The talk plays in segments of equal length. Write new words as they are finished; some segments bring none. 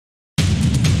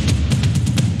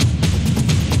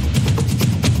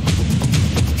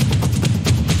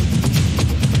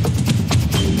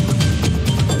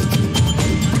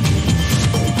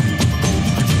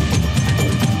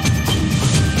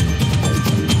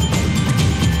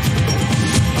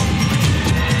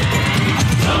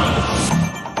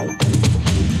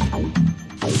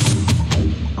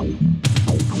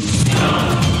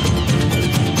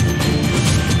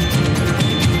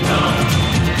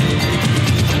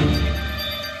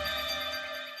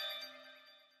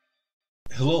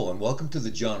Hello and welcome to the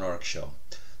John Ark Show.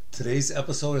 Today's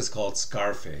episode is called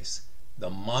Scarface, the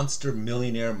Monster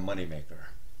Millionaire Moneymaker.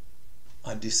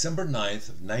 On December 9th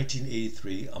of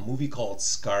 1983, a movie called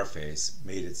Scarface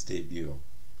made its debut.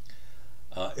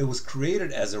 It was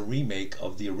created as a remake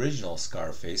of the original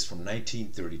Scarface from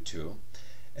 1932,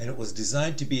 and it was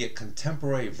designed to be a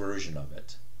contemporary version of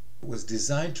it. It was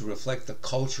designed to reflect the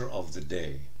culture of the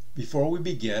day. Before we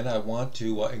begin, I want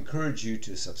to encourage you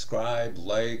to subscribe,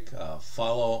 like,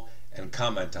 follow, and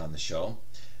comment on the show.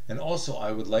 And also,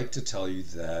 I would like to tell you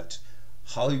that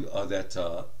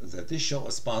that this show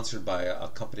is sponsored by a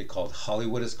company called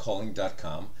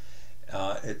HollywoodIsCalling.com.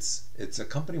 It's a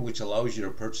company which allows you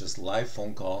to purchase live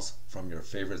phone calls from your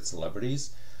favorite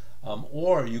celebrities,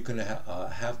 or you can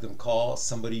have them call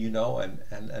somebody you know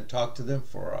and talk to them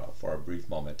for a brief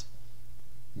moment.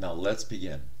 Now let's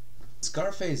begin.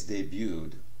 Scarface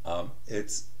debuted.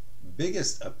 Its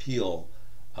biggest appeal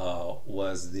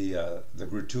was the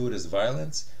gratuitous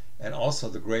violence and also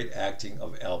the great acting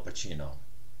of Al Pacino.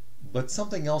 But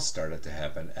something else started to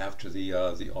happen after the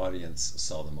audience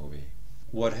saw the movie.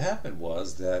 What happened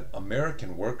was that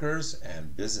American workers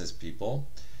and business people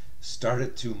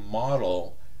started to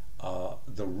model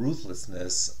the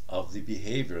ruthlessness of the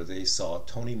behavior they saw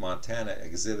Tony Montana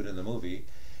exhibit in the movie,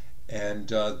 and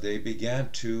they began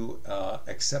to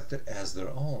accept it as their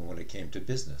own when it came to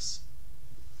business.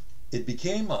 It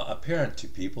became apparent to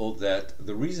people that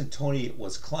the reason Tony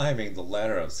was climbing the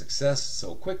ladder of success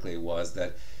so quickly was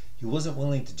that he wasn't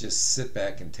willing to just sit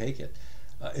back and take it.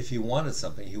 If he wanted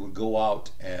something, he would go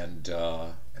out and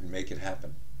make it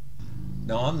happen.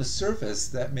 Now, on the surface,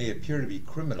 that may appear to be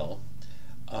criminal,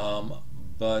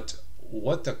 but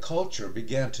what the culture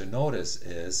began to notice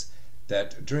is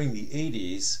that during the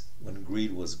 80s, when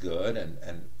greed was good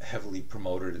and heavily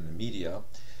promoted in the media,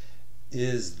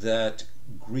 is that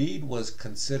greed was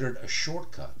considered a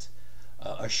shortcut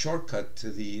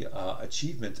to the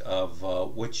achievement of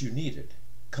what you needed.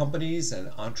 Companies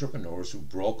and entrepreneurs who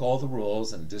broke all the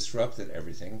rules and disrupted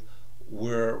everything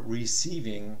were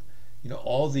receiving,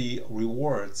 all the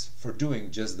rewards for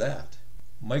doing just that.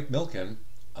 Mike Milken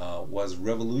was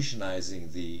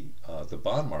revolutionizing the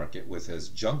bond market with his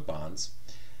junk bonds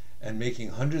and making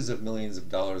hundreds of millions of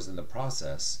dollars in the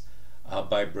process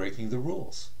by breaking the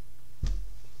rules.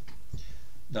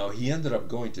 Now, he ended up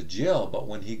going to jail, but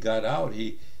when he got out,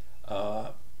 he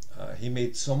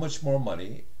made so much more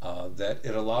money that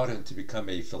it allowed him to become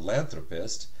a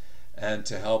philanthropist and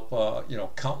to help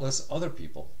countless other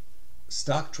people.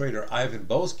 Stock trader Ivan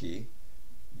Boesky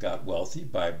got wealthy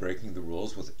by breaking the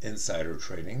rules with insider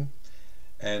trading,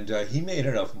 and he made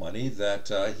enough money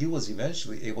that he was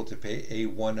eventually able to pay a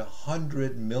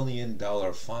 $100 million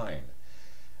fine.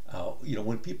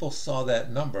 When people saw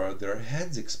that number, their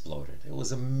heads exploded. It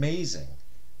was amazing.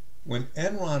 When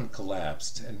Enron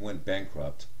collapsed and went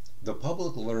bankrupt, the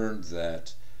public learned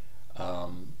that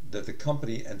the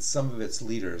company and some of its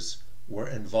leaders were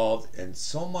involved in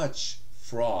so much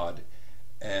fraud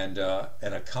and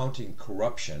accounting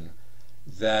corruption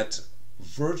that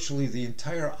virtually the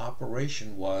entire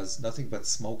operation was nothing but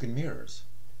smoke and mirrors.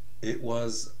 It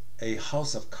was a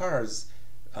house of cards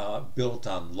built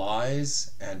on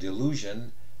lies and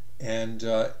illusion, and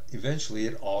eventually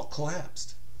it all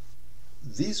collapsed.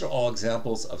 These are all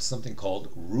examples of something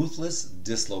called ruthless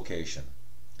dislocation.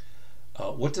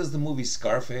 What does the movie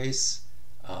Scarface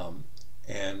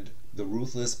and the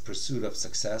ruthless pursuit of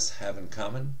success have in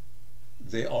common?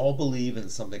 They all believe in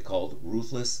something called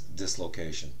ruthless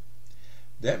dislocation.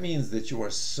 That means that you are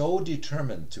so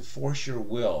determined to force your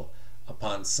will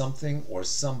upon something or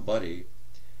somebody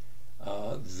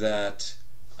that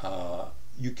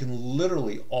you can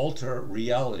literally alter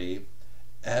reality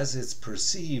as it's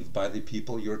perceived by the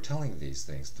people you're telling these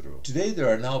things through. Today, there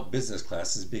are now business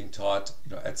classes being taught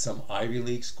at some Ivy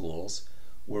League schools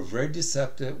with very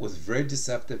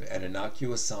deceptive and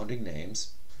innocuous sounding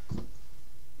names.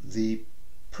 The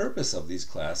purpose of these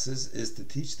classes is to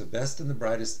teach the best and the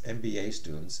brightest MBA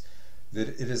students that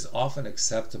it is often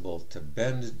acceptable to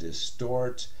bend,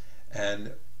 distort,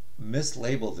 and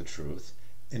mislabel the truth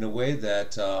in a way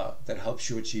that helps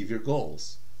you achieve your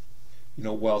goals.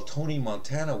 While Tony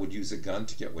Montana would use a gun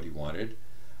to get what he wanted,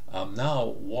 now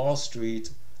Wall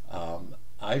Street,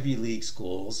 Ivy League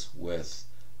schools with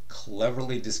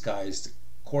cleverly disguised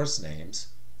course names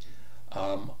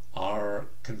are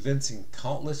convincing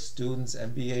countless students,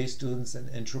 MBA students,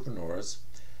 and entrepreneurs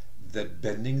that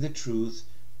bending the truth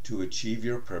to achieve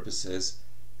your purposes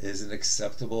is an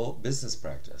acceptable business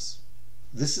practice.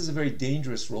 This is a very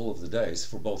dangerous roll of the dice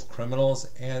for both criminals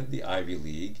and the Ivy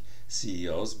League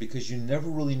CEOs because you never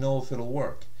really know if it'll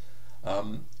work.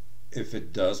 If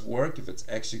it does work, if it's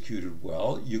executed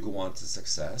well, you go on to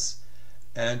success.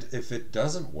 And if it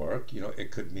doesn't work,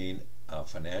 it could mean a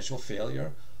financial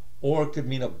failure, or it could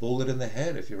mean a bullet in the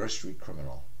head if you're a street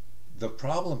criminal. The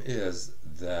problem is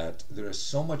that there is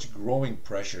so much growing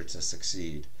pressure to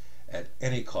succeed at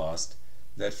any cost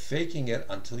that faking it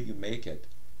until you make it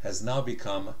has now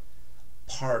become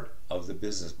part of the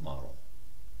business model.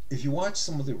 If you watch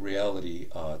some of the reality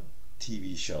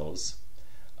TV shows,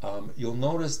 you'll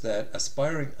notice that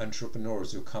aspiring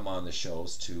entrepreneurs who come on the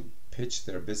shows to pitch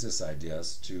their business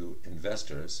ideas to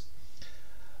investors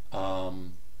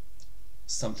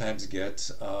sometimes get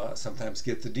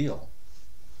the deal.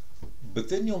 But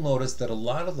then you'll notice that a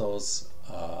lot of those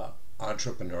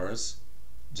entrepreneurs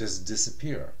just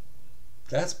disappear.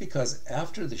 That's because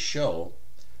after the show,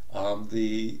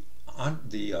 the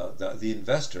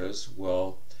investors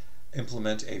will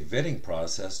implement a vetting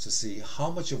process to see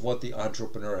how much of what the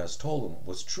entrepreneur has told them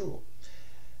was true.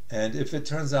 And if it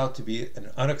turns out to be an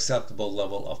unacceptable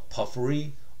level of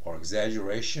puffery or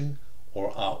exaggeration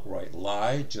or outright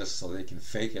lie just so they can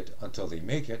fake it until they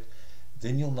make it,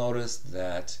 then you'll notice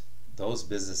that those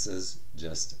businesses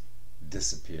just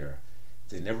disappear.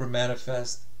 They never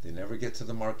manifest, they never get to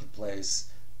the marketplace,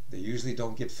 they usually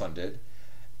don't get funded,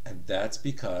 and that's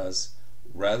because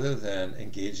rather than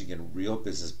engaging in real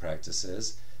business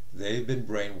practices, they've been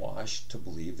brainwashed to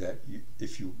believe that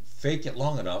if you fake it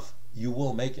long enough, you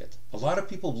will make it. A lot of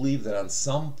people believe that on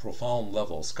some profound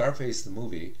level, Scarface the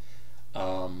movie,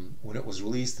 when it was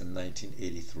released in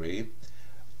 1983,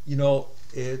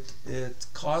 it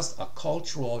caused a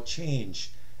cultural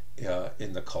change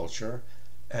in the culture,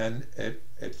 and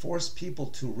it forced people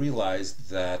to realize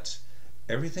that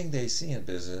everything they see in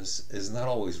business is not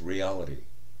always reality.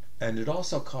 And it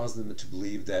also caused them to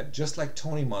believe that, just like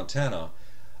Tony Montana,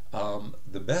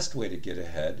 the best way to get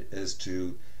ahead is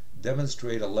to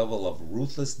demonstrate a level of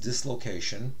ruthless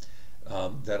dislocation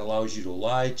that allows you to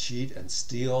lie, cheat, and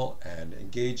steal and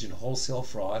engage in wholesale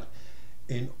fraud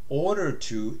in order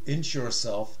to inch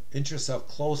yourself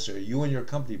closer, you and your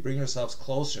company bring yourselves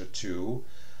closer to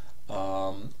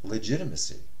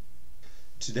legitimacy.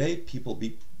 Today people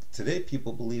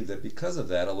believe that because of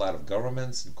that, a lot of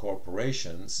governments and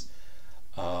corporations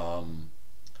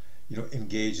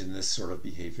engage in this sort of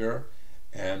behavior,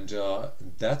 and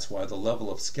that's why the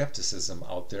level of skepticism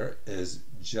out there is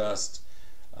just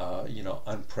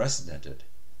unprecedented.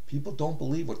 People don't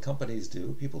believe what companies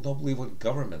do. People don't believe what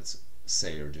governments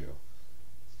say or do.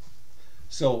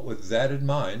 So with that in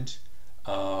mind,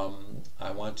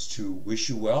 I want to wish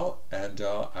you well, and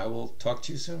I will talk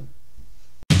to you soon.